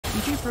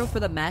Djay Pro for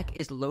the Mac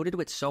is loaded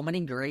with so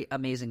many great,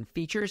 amazing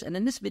features, and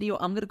in this video,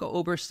 I'm going to go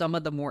over some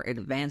of the more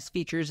advanced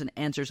features and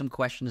answer some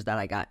questions that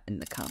I got in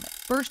the comments.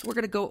 First, we're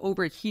going to go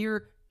over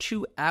here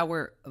to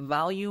our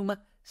volume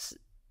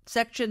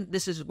section.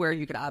 This is where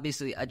you could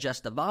obviously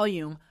adjust the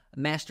volume,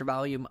 master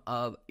volume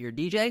of your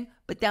DJ,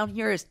 but down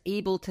here is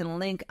Ableton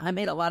Link. I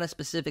made a lot of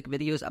specific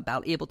videos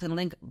about Ableton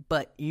Link,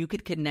 but you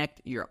could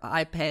connect your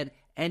iPad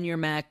and your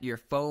Mac, your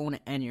phone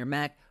and your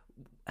Mac,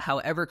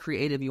 however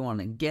creative you want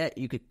to get.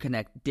 You could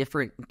connect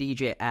different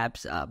DJ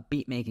apps,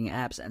 beat making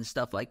apps and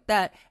stuff like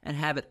that, and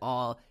have it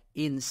all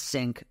in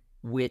sync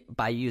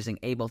by using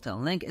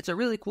Ableton Link. It's a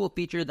really cool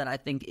feature that I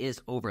think is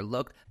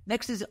overlooked.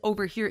 Next is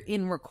over here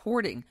in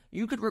recording.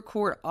 You could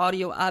record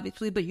audio,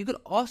 obviously, but you could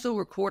also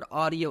record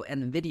audio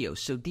and video.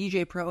 So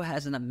Djay Pro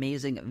has an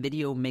amazing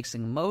video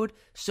mixing mode.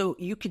 So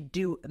you could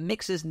do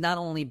mixes not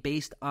only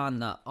based on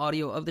the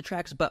audio of the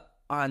tracks, but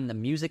on the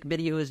music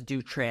videos,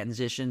 do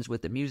transitions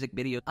with the music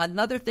video.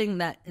 Another thing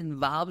that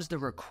involves the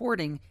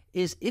recording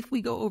is if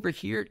we go over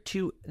here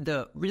to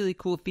the really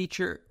cool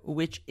feature,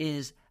 which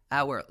is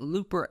our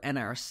looper and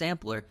our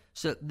sampler.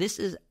 So this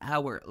is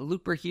our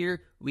looper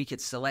here. We could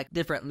select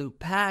different loop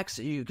packs.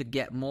 You could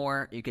get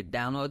more. You could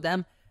download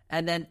them.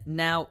 And then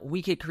now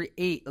we could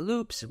create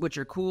loops, which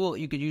are cool.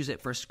 You could use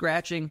it for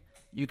scratching.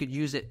 You could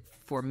use it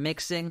for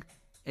mixing.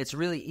 It's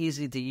really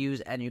easy to use,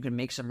 and you can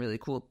make some really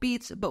cool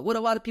beats. But what a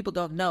lot of people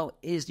don't know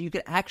is you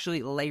could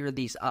actually layer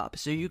these up.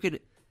 So you could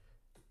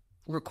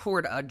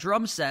record a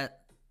drum set.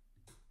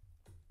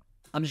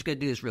 I'm just going to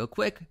do this real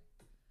quick.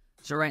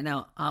 So right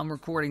now, I'm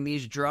recording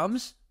these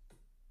drums.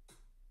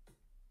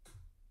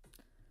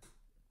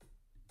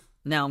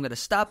 Now I'm going to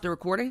stop the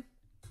recording.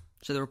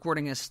 So the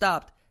recording is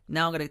stopped.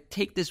 Now I'm going to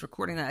take this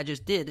recording that I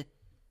just did,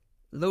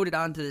 load it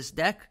onto this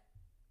deck.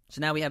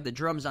 So now we have the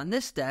drums on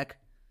this deck.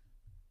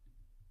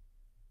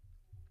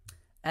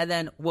 And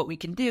then what we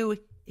can do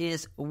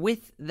is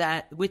with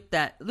that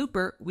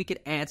looper, we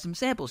could add some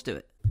samples to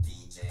it.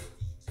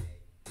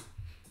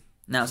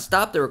 Now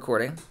stop the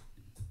recording.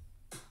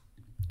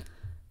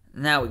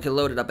 Now we can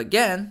load it up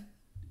again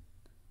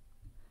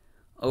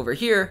over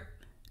here.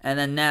 And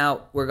then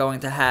now we're going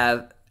to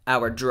have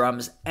our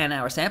drums and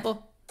our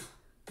sample.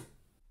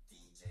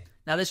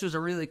 Now this was a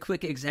really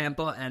quick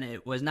example and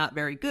it was not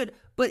very good,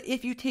 but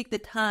if you take the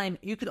time,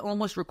 you could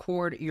almost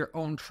record your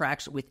own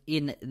tracks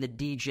within the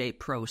Djay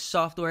Pro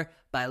software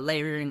by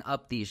layering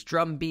up these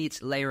drum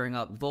beats, layering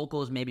up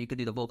vocals. Maybe you could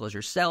do the vocals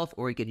yourself,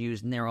 or you could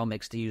use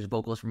Neurom to use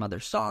vocals from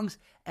other songs,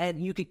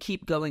 and you could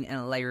keep going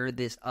and layer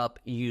this up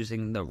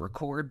using the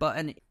record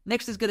button.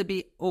 Next is going to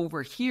be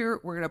over here.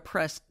 We're going to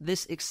press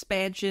this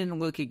expansion.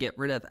 We could get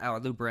rid of our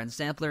looper and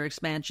sampler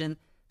expansion.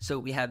 So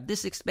we have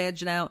this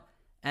expansion out,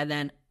 and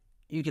then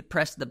you could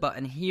press the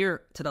button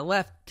here to the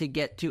left to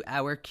get to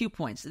our cue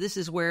points. This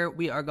is where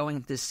we are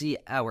going to see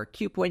our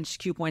cue points.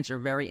 Cue points are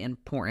very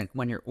important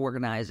when you're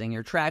organizing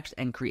your tracks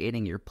and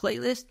creating your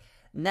playlist.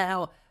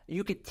 Now,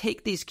 you could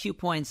take these cue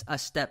points a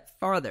step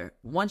farther.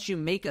 Once you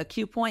make a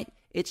cue point,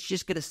 it's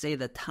just going to say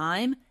the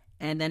time,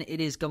 and then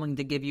it is going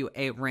to give you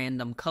a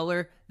random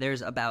color.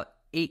 There's about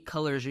 8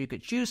 colors you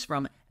could choose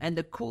from, and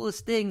the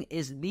coolest thing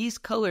is these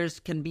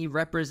colors can be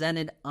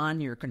represented on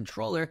your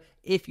controller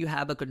if you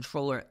have a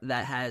controller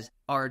that has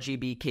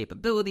RGB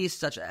capabilities,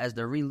 such as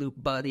the Reloop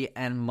Buddy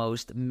and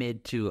most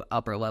mid to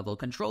upper level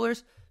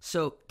controllers.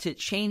 So to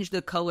change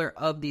the color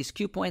of these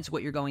cue points,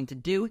 what you're going to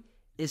do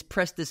is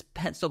press this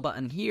pencil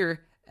button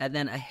here, and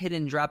then a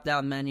hidden drop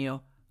down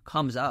menu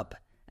comes up,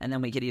 and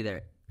then we could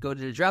either go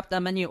to the drop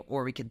down menu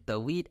or we could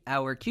delete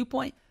our cue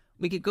point.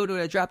 We could go to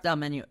a drop-down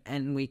menu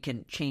and we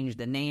can change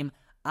the name.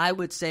 I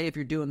would say if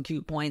you're doing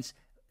cue points,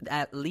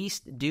 at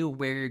least do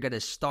where you're going to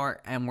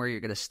start and where you're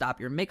going to stop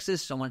your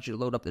mixes. So once you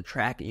load up the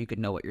track, you can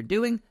know what you're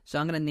doing. So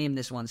I'm going to name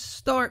this one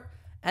Start.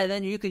 And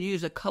then you could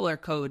use a color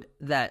code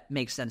that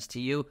makes sense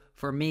to you.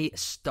 For me,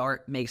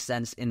 Start makes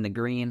sense in the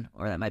green,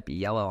 or that might be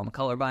yellow. I'm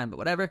colorblind, but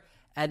whatever.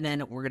 And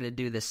then we're going to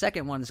do the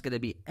second one. It's going to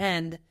be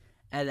End.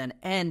 And then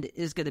End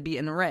is going to be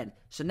in red.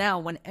 So now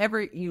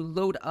whenever you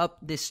load up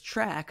this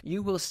track,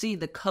 you will see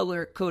the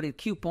color-coded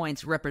cue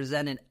points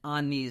represented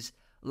on these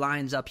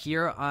lines up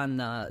here on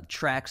the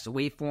track's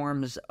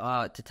waveforms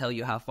to tell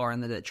you how far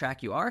into the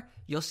track you are.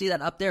 You'll see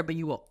that up there, but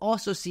you will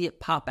also see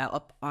it pop out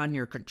up on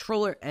your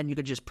controller, and you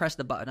could just press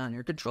the button on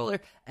your controller,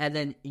 and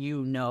then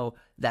you know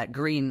that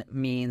green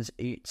means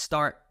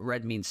start,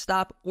 red means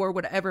stop, or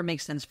whatever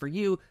makes sense for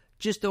you.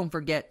 Just don't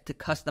forget to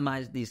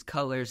customize these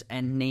colors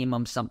and name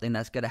them something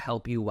that's going to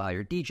help you while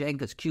you're DJing,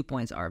 because cue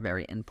points are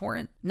very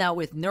important. Now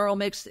with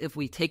Neurom,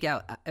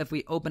 if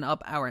we open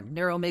up our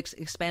Neurom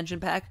expansion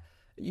pack,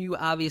 you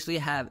obviously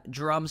have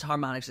drums,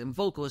 harmonics, and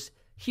vocals.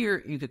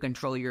 Here you could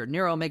control your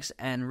Neurom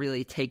and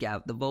really take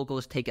out the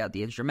vocals, take out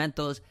the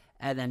instrumentals,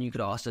 and then you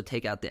could also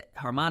take out the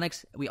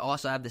harmonics. We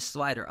also have this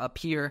slider up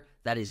here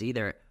that is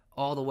either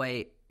all the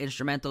way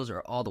instrumentals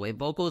or all the way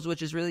vocals,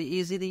 which is really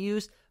easy to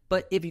use.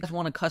 But if you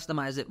want to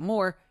customize it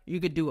more, you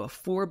could do a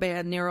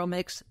 4-band Neurom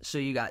mix. So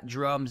you got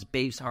drums,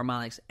 bass,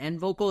 harmonics, and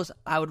vocals.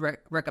 I would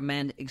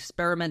recommend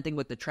experimenting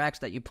with the tracks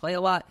that you play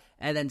a lot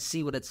and then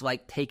see what it's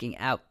like taking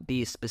out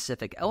these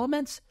specific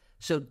elements.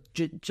 So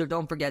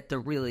don't forget to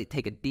really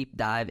take a deep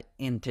dive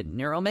into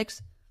Neurom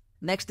mix.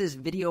 Next is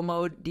video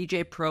mode.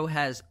 Djay Pro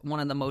has one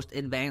of the most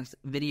advanced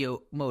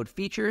video mode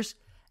features,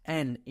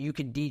 and you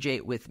could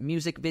DJ with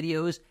music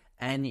videos,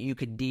 and you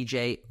could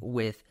DJ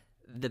with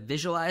the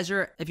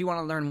visualizer. If you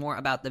want to learn more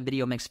about the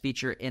video mix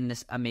feature in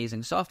this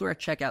amazing software,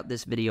 check out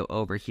this video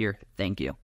over here. Thank you.